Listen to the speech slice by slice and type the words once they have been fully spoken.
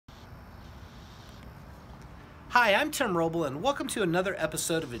Hi, I'm Tim Roble, and welcome to another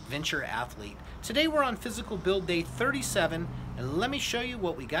episode of Adventure Athlete. Today we're on physical build day 37, and let me show you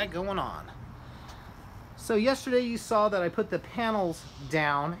what we got going on. So yesterday you saw that I put the panels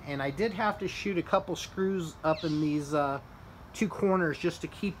down, and I did have to shoot a couple screws up in these two corners just to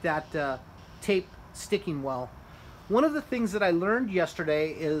keep that tape sticking well. One of the things that I learned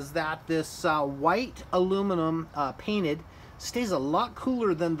yesterday is that this white aluminum painted stays a lot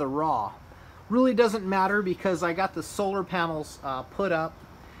cooler than the raw. Really doesn't matter because I got the solar panels put up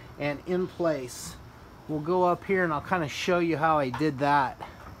and in place. We'll go up here and I'll kind of show you how I did that.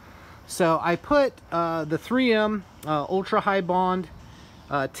 So I put the 3M ultra high bond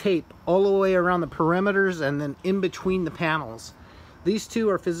tape all the way around the perimeters and then in between the panels. These two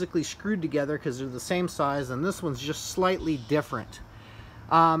are physically screwed together because they're the same size, and this one's just slightly different.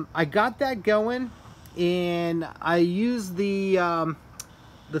 I got that going, and I used the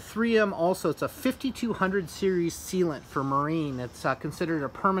 3M also. It's a 5200 series sealant for marine. It's considered a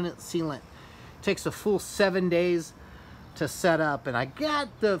permanent sealant. It takes a full 7 days to set up, and I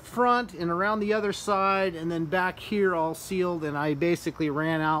got the front and around the other side and then back here all sealed, and I basically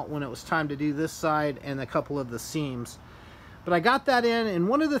ran out when it was time to do this side and a couple of the seams. But I got that in, and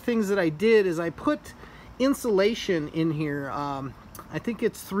one of the things that I did is I put insulation in here. I think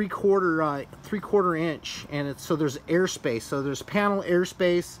it's three-quarter inch, and it's so there's airspace. So there's panel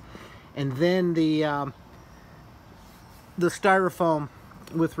airspace, and then the styrofoam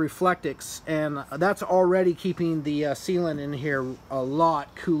with Reflectix, and that's already keeping the sealant in here a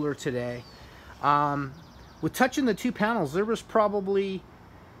lot cooler today. With touching the two panels, there was probably,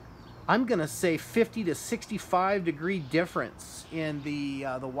 I'm gonna say, 50 to 65 degree difference in the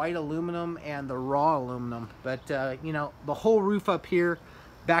white aluminum and the raw aluminum. But you know, the whole roof up here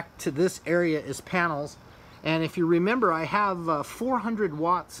back to this area is panels, and if you remember, I have 400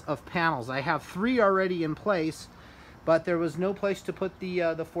 watts of panels. I have 3 already in place, but there was no place to put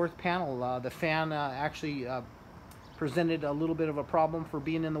the fourth panel. The fan actually presented a little bit of a problem for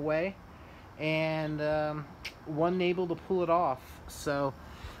being in the way, and wasn't able to pull it off. So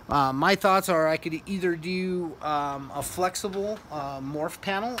my thoughts are I could either do a flexible morph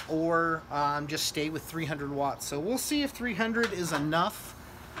panel or just stay with 300 watts. So we'll see if 300 is enough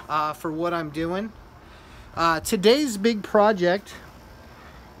for what I'm doing. Today's big project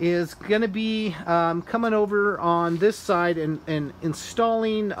is going to be coming over on this side and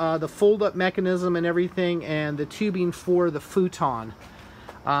installing the fold-up mechanism and everything, and the tubing for the futon.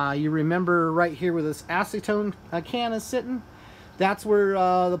 You remember right here where this acetone can is sitting? That's where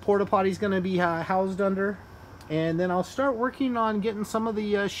the porta potty is going to be housed under. And then I'll start working on getting some of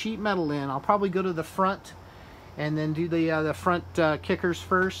the sheet metal in. I'll probably go to the front and then do the front kickers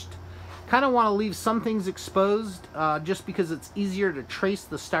first. Kind of want to leave some things exposed just because it's easier to trace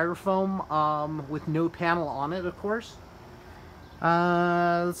the styrofoam with no panel on it, of course.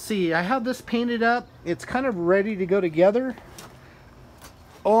 Let's see, I have this painted up. It's kind of ready to go together.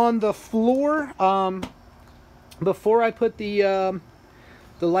 On the floor, before I put the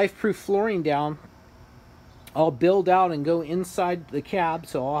life-proof flooring down, I'll build out and go inside the cab,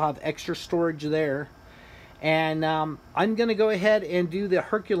 so I'll have extra storage there. And I'm going to go ahead and do the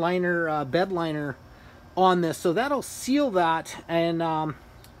Herculiner bed liner on this, so that'll seal that and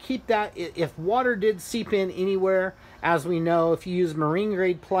keep that. If water did seep in anywhere, as we know, if you use marine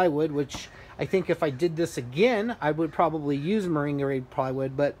grade plywood, which I think if I did this again, I would probably use marine grade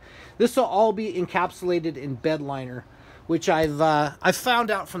plywood, but this will all be encapsulated in bed liner, which I've found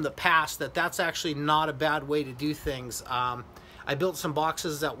out from the past that that's actually not a bad way to do things. I built some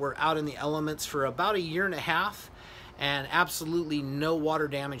boxes that were out in the elements for about 1.5 years, and absolutely no water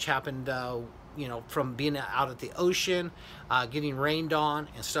damage happened, you know, from being out at the ocean, getting rained on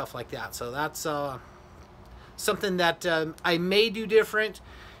and stuff like that. So that's something that I may do different,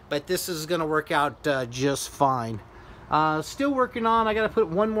 but this is going to work out just fine. Still working on, I got to put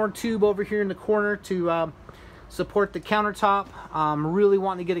one more tube over here in the corner to support the countertop. Really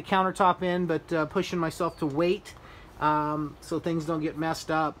wanting to get a countertop in, but pushing myself to wait so things don't get messed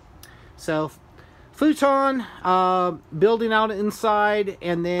up. So futon, building out inside,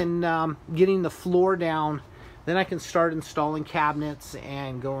 and then getting the floor down. Then I can start installing cabinets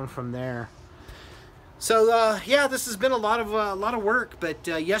and going from there. So yeah, this has been a lot of work, but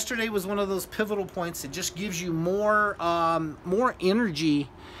yesterday was one of those pivotal points that just gives you more energy,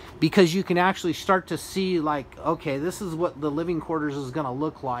 because you can actually start to see, like, okay, this is what the living quarters is going to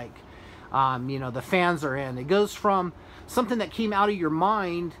look like. You know, the fans are in. It goes from something that came out of your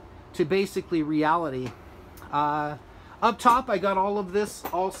mind to basically reality. Up top, I got all of this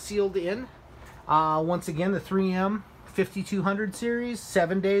all sealed in. Once again, the 3M 5200 series,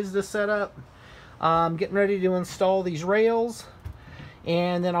 7 days to set up. Getting ready to install these rails,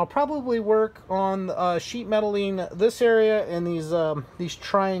 and then I'll probably work on sheet metaling this area and these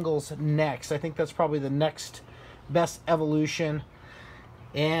triangles next. I think that's probably the next best evolution.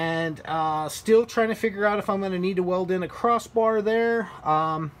 And still trying to figure out if I'm going to need to weld in a crossbar there.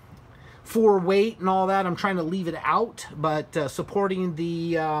 For weight and all that, I'm trying to leave it out, but supporting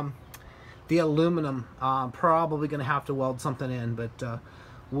the aluminum, probably going to have to weld something in, but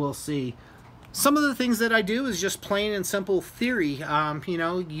we'll see. Some of the things that I do is just plain and simple theory. You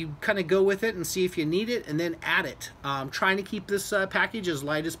know, you kind of go with it and see if you need it and then add it. Trying to keep this package as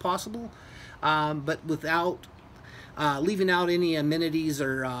light as possible, but without leaving out any amenities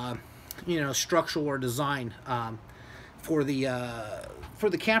or you know, structural or design for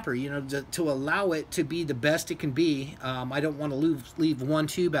the camper, you know, to allow it to be the best it can be. I don't want to leave one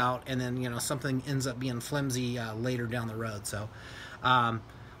tube out and then, you know, something ends up being flimsy later down the road. So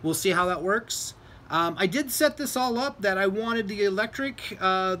we'll see how that works. I did set this all up that I wanted the electric.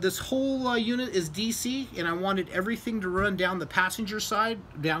 This whole unit is DC, and I wanted everything to run down the passenger side,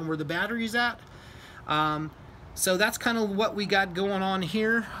 down where the battery's at. So that's kind of what we got going on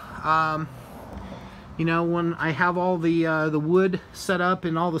here. You know, when I have all the wood set up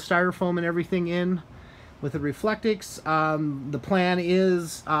and all the styrofoam and everything in with the Reflectix, the plan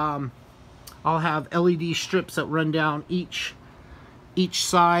is I'll have LED strips that run down each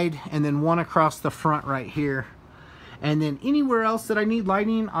side, and then one across the front right here. And then anywhere else that I need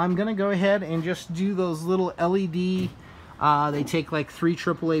lighting, I'm gonna go ahead and just do those little LED. They take like 3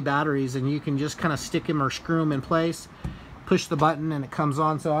 AAA batteries, and you can just kind of stick them or screw them in place, push the button, and it comes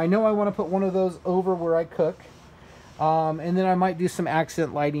on. So I know I want to put one of those over where I cook, and then I might do some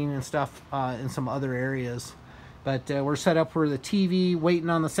accent lighting and stuff in some other areas. But we're set up for the TV, waiting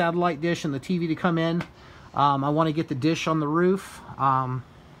on the satellite dish and the TV to come in. I want to get the dish on the roof.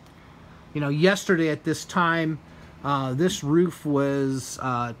 You know, yesterday at this time, this roof was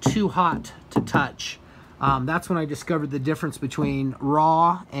too hot to touch. That's when I discovered the difference between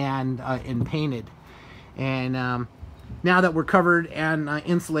raw and painted. And now that we're covered and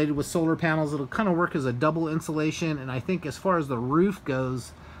insulated with solar panels, it'll kind of work as a double insulation. And I think as far as the roof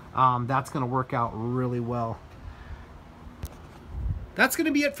goes, that's going to work out really well. That's going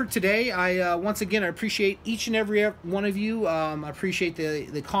to be it for today. Once again, I appreciate each and every one of you. I appreciate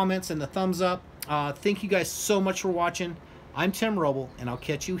the comments and the thumbs up. Thank you guys so much for watching. I'm Tim Roble, and I'll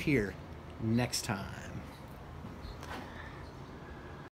catch you here next time.